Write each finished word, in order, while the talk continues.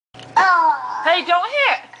Hey, don't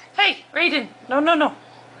hit. Hey, Raiden. No, no, no.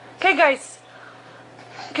 Okay, guys.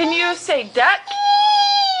 Can you say duck?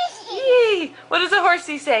 Yee. What does a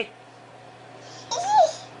horsey say?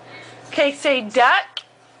 Okay, say duck.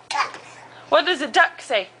 What does a duck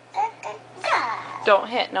say? Don't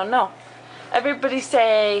hit. No, no. Everybody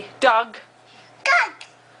say dog. Dog.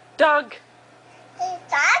 Dog?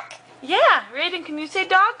 Yeah, Raiden, can you say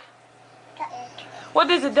dog? What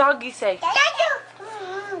does a doggy say?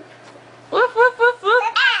 Woof, woof, woof, woof.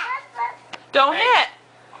 Don't hit.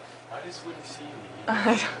 Why does Woody see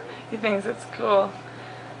me? He thinks it's cool.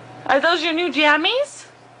 Are those your new jammies?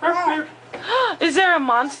 Is there a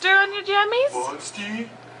monster on your jammies? Monster?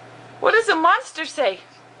 What does a monster say?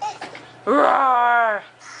 Roar!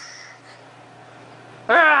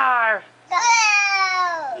 Roar!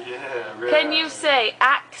 Yeah, right. Can you say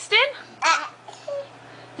Axton?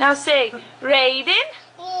 Now say Raiden.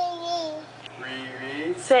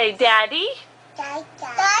 Riri? Say Daddy.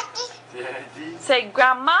 Daddy? Say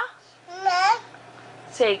Grandma.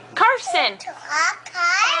 Say Carson.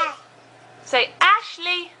 Say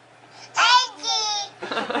Ashley.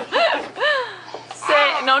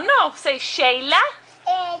 Say no. Say Shayla.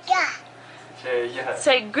 Okay, yeah.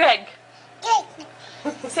 Say Greg.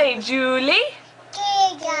 Say Julie.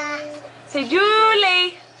 Say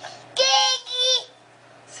Julie.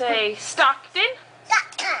 Say Stockton.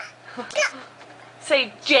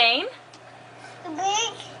 Say Jane.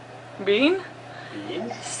 Bean. Bean?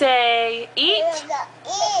 Say eat.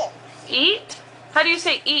 Eat. How do you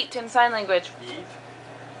say eat in sign language?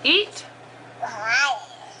 Eat? Eat.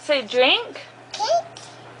 Say drink.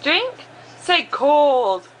 Drink. Say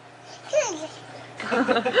cold.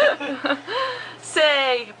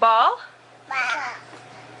 Say ball.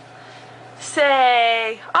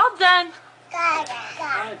 Say all done.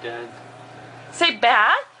 Ah, done. Say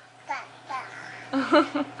bath.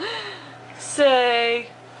 Say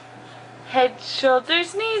head,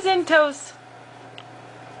 shoulders, knees, and toes.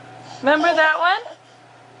 Remember that one?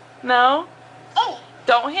 No?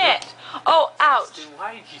 Don't hit. Oh, ouch. Then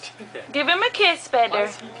why did you do that? Give him a kiss, Why better.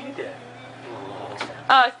 did you do that?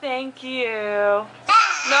 Oh, thank you. No.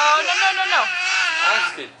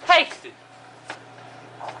 Austin. Hey. Austin.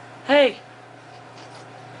 Hey.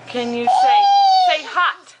 Can you say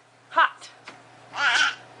hot? Hot.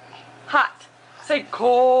 Hot. Say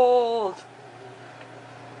cold.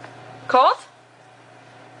 Cold?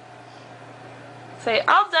 Say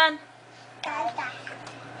all done.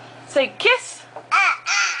 Say kiss.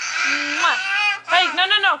 Mwah. Hey,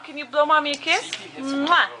 no. Can you blow mommy a kiss? See if he hits him.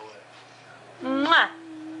 Mwah. Go away.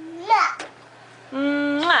 Mwah.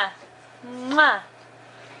 Mwah. Mwah.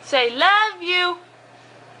 Say love you.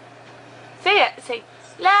 Say it. Say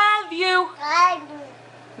love you.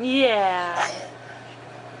 Yeah.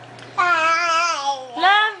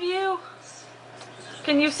 Love you.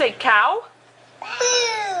 Can you say cow?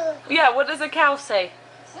 Yeah, what does a cow say?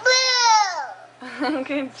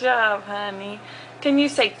 Good job, honey. Can you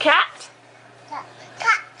say cat?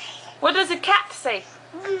 What does a cat say?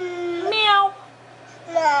 Meow.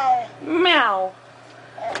 Meow.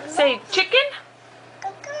 Say chicken?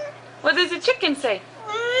 What does a chicken say?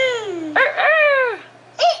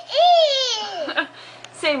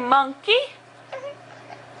 Say monkey?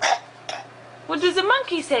 What does a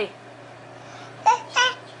monkey say?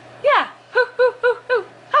 Yeah. Hoo, hoo, hoo, hoo.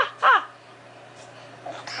 Ha, ha.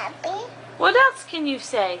 What else can you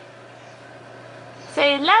say?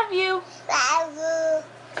 Say love you.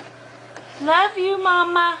 Love you,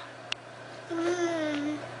 mama.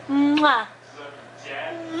 Mwah.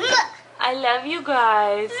 I love you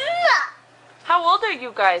guys. How old are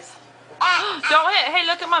you guys? Don't hit. Hey,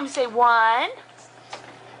 look at mom. Say one.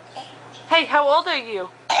 Hey, how old are you?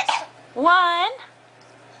 One.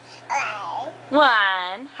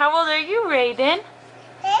 One. How old are you, Raiden?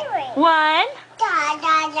 One.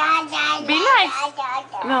 Be nice.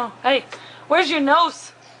 No. Hey, where's your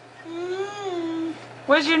nose?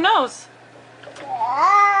 Where's your nose?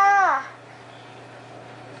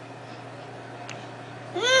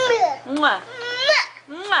 Mwah.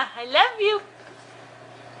 Mwah. I love you.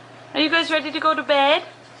 Are you guys ready to go to bed?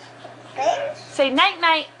 Say night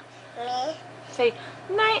night. Say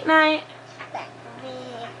night night.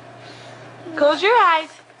 Close your eyes.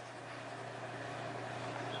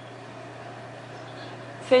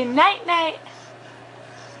 Say night night.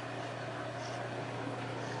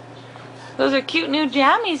 Those are cute new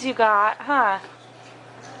jammies you got, huh?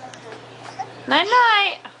 Night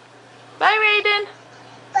night. Bye, Raiden.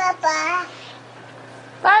 Bye-bye.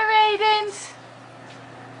 Bye, Raidens.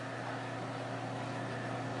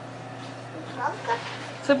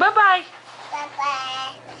 So bye-bye.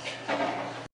 Bye-bye.